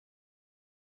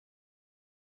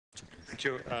Thank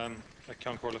you, Ceann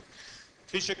Comhairle.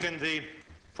 Taoiseach, in the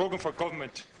programme for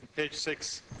government, page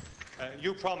 6,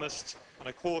 you promised, and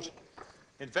I quote,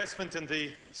 investment in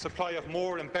the supply of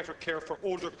more and better care for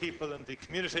older people in the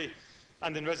community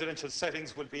and in residential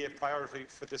settings will be a priority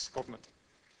for this government.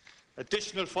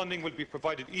 Additional funding will be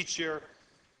provided each year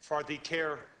for the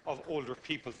care of older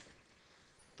people.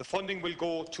 The funding will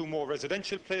go to more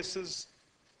residential places,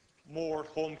 more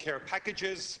home care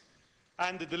packages,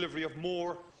 and the delivery of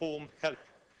more home help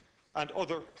and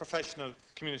other professional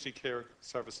community care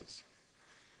services.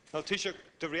 Now, Taoiseach,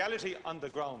 the reality on the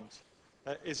ground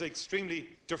is extremely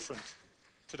different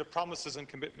to the promises and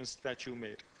commitments that you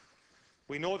made.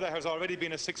 We know there has already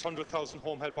been a 600,000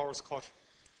 home help hours cut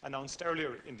announced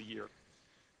earlier in the year,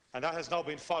 and that has now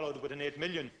been followed with an €8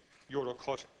 million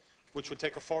cut, which would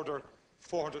take a further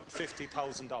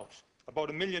 450,000 out, about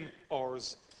 1 million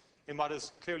hours in what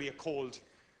is clearly a cold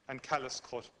and callous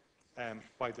cut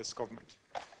by this government.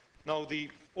 Now, the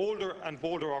older and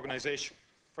bolder organisation,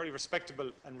 very respectable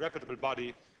and reputable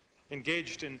body,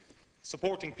 engaged in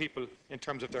supporting people in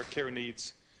terms of their care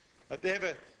needs, they have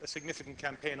a significant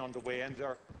campaign on the way, and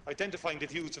they're identifying the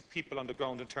views of people on the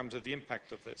ground in terms of the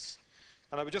impact of this.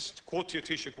 And I would just quote to you,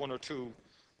 Taoiseach, one or two.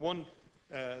 One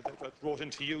that wrote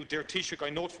into you: Dear Taoiseach, I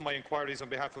note from my inquiries on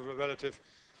behalf of a relative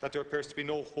that there appears to be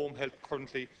no home help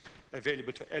currently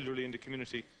available to elderly in the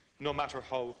community, no matter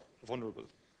how vulnerable.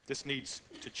 This needs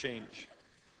to change.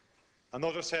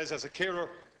 Another says, as a carer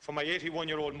for my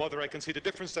 81-year-old mother, I can see the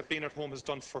difference that being at home has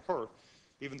done for her,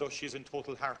 even though she is in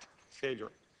total heart failure.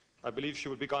 I believe she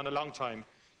would be gone a long time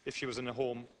if she was in a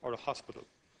home or a hospital.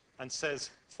 And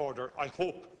says further, I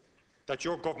hope that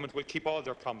your government will keep all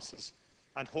their promises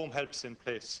and home helps in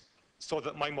place so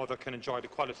that my mother can enjoy the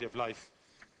quality of life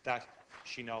that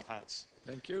she now has.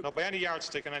 Thank you. Now, by any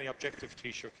yardstick and any objective,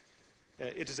 Taoiseach,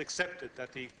 it is accepted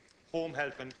that the home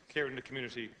help and care in the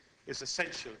community is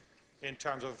essential in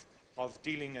terms of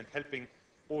dealing and helping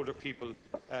older people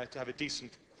to have a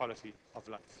decent quality of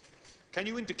life. Can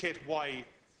you indicate why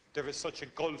there is such a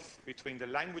gulf between the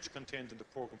language contained in the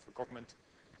programme for government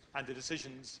and the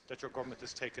decisions that your government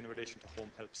has taken in relation to home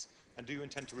helps? And do you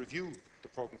intend to review the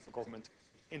programme for government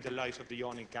in the light of the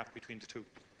yawning gap between the two?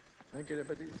 Thank you,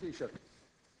 Deputy Taoiseach.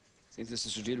 I think this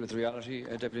is to deal with reality,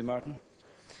 Deputy Martin.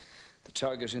 The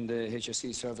target in the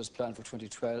HSE service plan for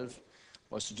 2012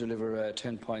 was to deliver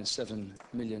 10.7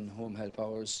 million home help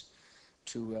hours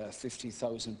to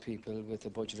 50,000 people with a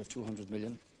budget of 200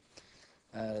 million.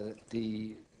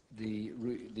 The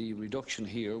reduction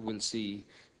here will see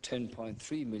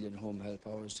 10.3 million home help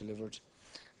hours delivered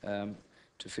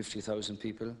to 50,000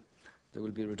 people. There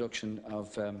will be a reduction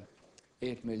of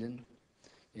 8 million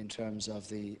in terms of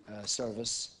the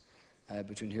service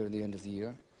between here and the end of the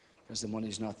year, because the money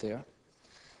is not there.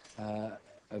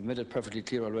 I've made it perfectly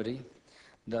clear already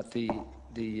that the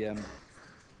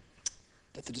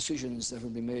decisions that will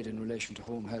be made in relation to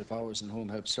home help hours and home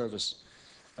help service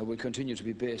will continue to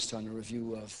be based on a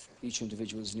review of each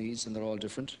individual's needs, and they're all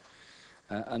different.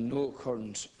 And no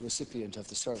current recipient of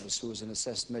the service who has an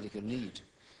assessed medical need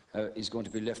is going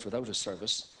to be left without a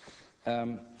service.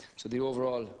 So the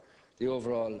overall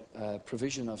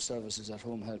provision of services at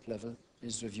home help level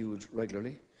is reviewed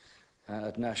regularly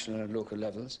at national and local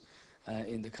levels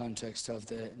in the context of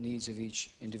the needs of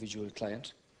each individual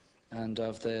client and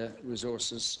of the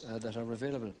resources that are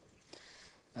available.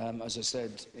 As I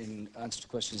said in answer to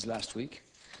questions last week,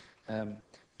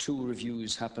 2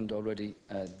 reviews happened already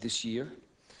this year.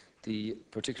 The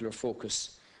particular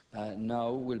focus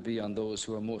now will be on those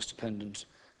who are most dependent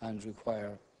and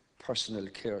require personal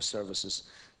care services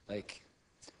like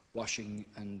washing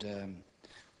and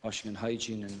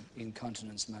hygiene and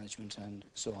incontinence management and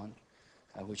so on,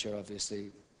 which are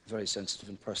obviously very sensitive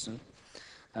and personal,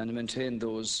 and maintain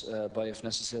those by, if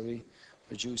necessary,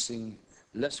 reducing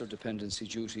lesser dependency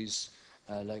duties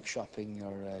like shopping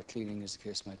or cleaning, as the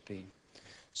case might be.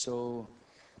 So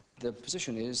the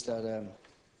position is that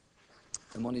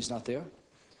the money is not there.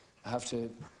 I have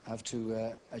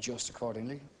to adjust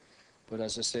accordingly. But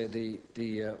as I say,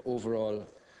 the overall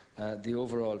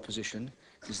position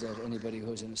is that anybody who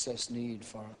has an assessed need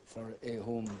for a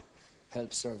home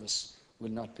help service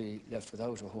will not be left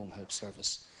without a home help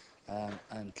service.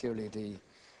 And clearly the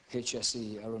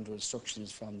HSE are under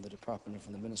instructions from the Department and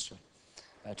from the Minister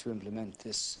to implement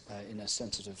this in as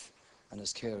sensitive and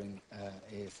as caring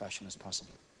a fashion as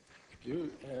possible.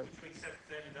 You,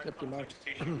 Deputy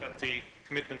Martin. That the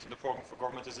commitment to the programme for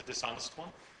government is a dishonest one.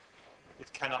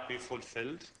 It cannot be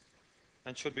fulfilled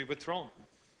and should be withdrawn,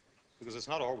 because it's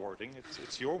not our wording,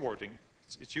 it's your wording.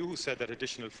 It's you who said that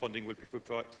additional funding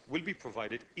will be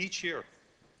provided each year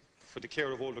for the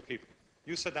care of older people.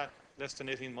 You said that less than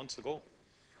 18 months ago.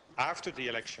 After the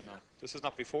election now. This is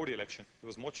not before the election. There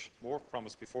was much more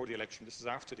promised before the election. This is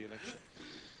after the election.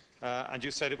 And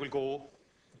you said it will go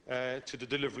to the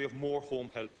delivery of more home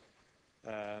help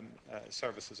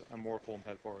services and more home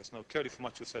help hours. Now, clearly from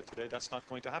what you said today, that's not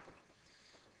going to happen.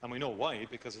 And we know why,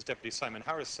 because as Deputy Simon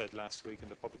Harris said last week in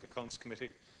the Public Accounts Committee,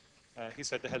 he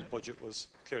said the health budget was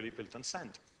clearly built on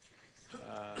sand.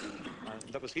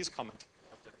 And that was his comment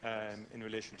in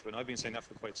relation to it. And I've been saying that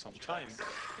for quite some time.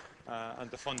 And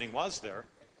the funding was there,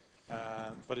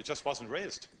 but it just wasn't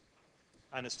raised.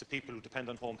 And it's the people who depend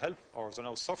on home help hours are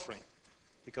now suffering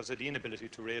because of the inability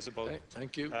to raise about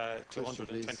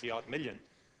 220-odd million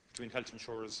between health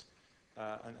insurers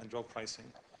and drug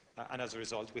pricing. And as a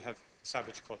result, we have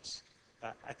savage cuts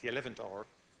at the 11th hour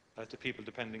to people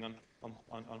depending on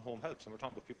home help. And we're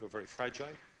talking about people who are very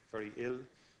fragile, very ill,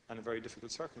 and in very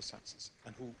difficult circumstances,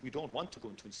 and who we don't want to go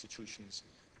into institutions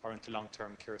or into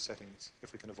long-term care settings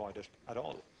if we can avoid it at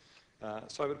all.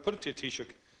 So I would put it to you,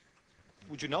 Taoiseach,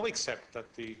 would you now accept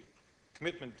that the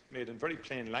commitment made in very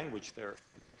plain language there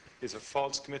is a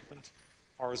false commitment,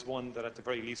 or is one that at the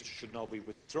very least should now be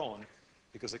withdrawn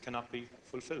because it cannot be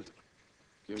fulfilled?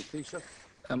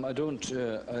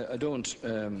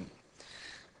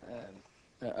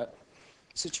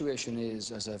 Situation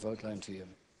is, as I've outlined to you,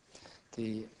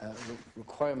 the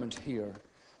requirement here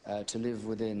to live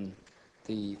within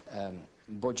the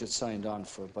budget signed on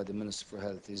for by the Minister for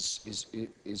Health is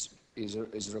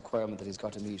a requirement that he's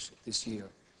got to meet this year.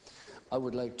 I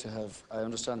would like to have, I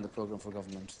understand the programme for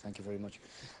government, thank you very much.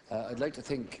 I'd like to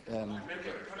think,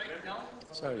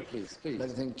 Sorry, please. I'd like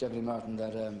to think, Deputy Martin,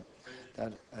 that,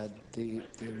 the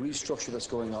restructure that's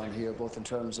going on here, both in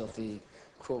terms of the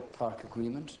Croke Park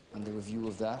Agreement and the review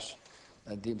of that,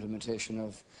 the implementation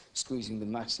of squeezing the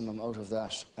maximum out of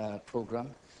that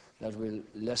programme, that will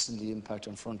lessen the impact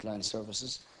on frontline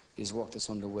services, is work that's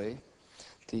underway.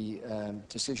 The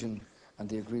decision and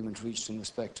the agreement reached in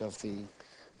respect of the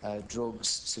drugs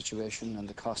situation and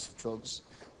the cost of drugs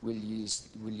will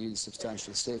yield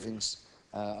substantial savings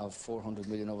of 400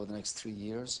 million over the next 3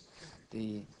 years.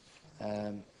 The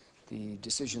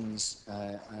decisions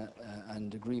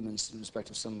and agreements in respect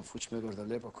of some of which may go to the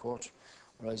Labour Court,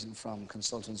 arising from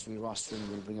consultants re-rostering,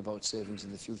 will bring about savings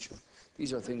in the future.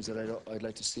 These are things that I'd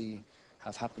like to see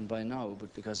have happened by now,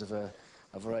 but because of a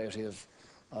variety of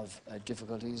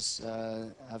difficulties,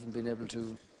 haven't been able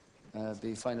to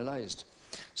be finalised.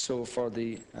 So for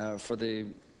the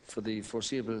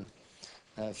foreseeable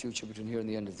future between here and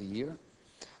the end of the year,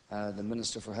 the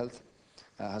Minister for Health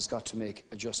has got to make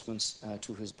adjustments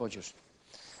to his budget.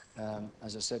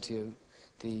 As I said to you,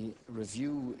 the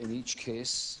review in each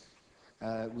case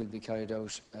will be carried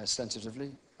out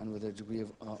sensitively and with a degree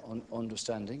of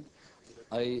understanding.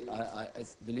 I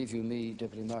believe you me,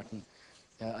 Deputy Martin,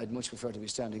 I'd much prefer to be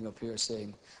standing up here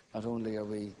saying not only are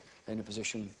we in a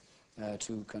position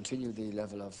to continue the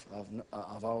level of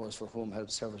hours for home help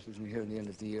service between here and the end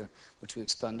of the year, but to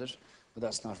expand it, but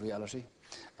that's not reality.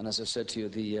 And as I said to you,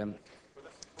 the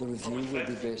review will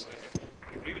be based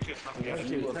the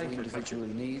review of the individual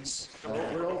needs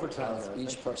of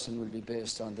each person will be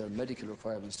based on their medical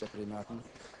requirements, Deputy Martin,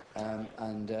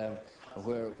 and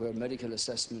where medical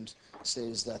assessment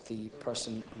says that the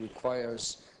person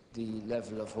requires the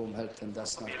level of home help, then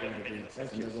that's not going to be, and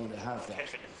they're going to have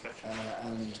that.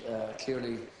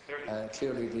 Clearly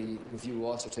the review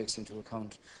also takes into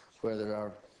account where there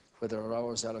are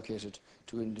hours allocated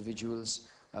to individuals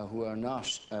who are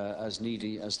not as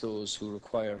needy as those who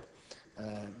require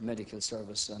medical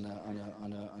service on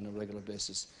a regular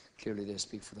basis. Clearly they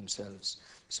speak for themselves.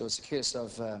 So it's a case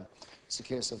of the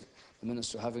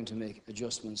Minister having to make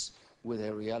adjustments with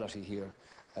a reality here.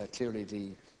 Clearly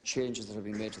the changes that have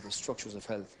been made to the structures of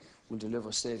health will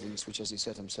deliver savings which, as he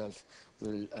said himself,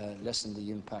 will lessen the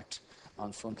impact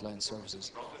on frontline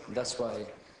services. And that's why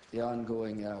the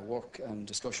ongoing work and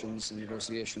discussions and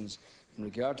negotiations in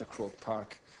regard to Croke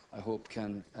Park, I hope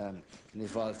can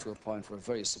evolve to a point where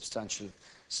very substantial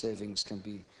savings can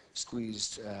be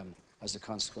squeezed as a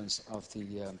consequence of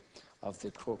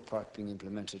the Croke Park being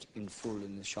implemented in full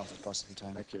in the shortest possible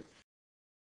time. Thank you.